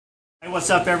What's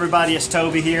up, everybody? It's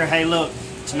Toby here. Hey, look,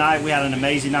 tonight we had an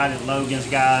amazing night at Logan's,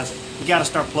 guys. You got to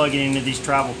start plugging into these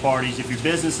travel parties. If your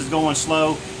business is going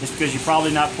slow, it's because you're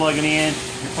probably not plugging in.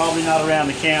 You're probably not around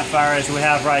the campfire as we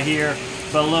have right here.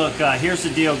 But look, here's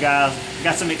the deal, guys. I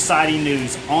got some exciting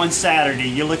news. On Saturday,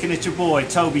 you're looking at your boy,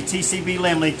 Toby, TCB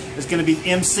Limley, is going to be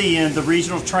emceeing the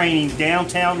regional training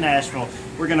downtown Nashville.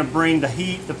 We're going to bring the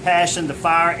heat, the passion, the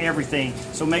fire, everything.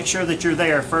 So make sure that you're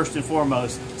there first and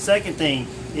foremost. Second thing,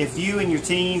 if you and your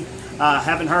team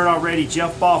haven't heard already,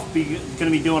 Jeff Boff is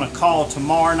going to be doing a call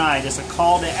tomorrow night. It's a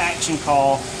call to action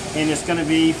call, and it's going to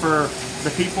be for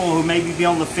the people who maybe be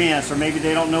on the fence or maybe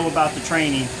they don't know about the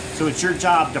training. So it's your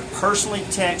job to personally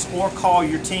text or call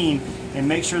your team and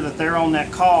make sure that they're on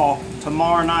that call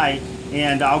tomorrow night,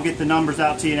 and I'll get the numbers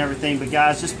out to you and everything. But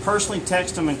guys, just personally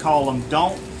text them and call them.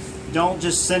 Don't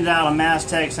just send out a mass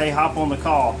text, hey, hop on the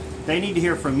call. They need to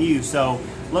hear from you. So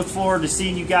look forward to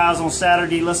seeing you guys on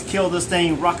Saturday. Let's kill this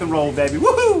thing, rock and roll, baby.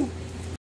 Woohoo!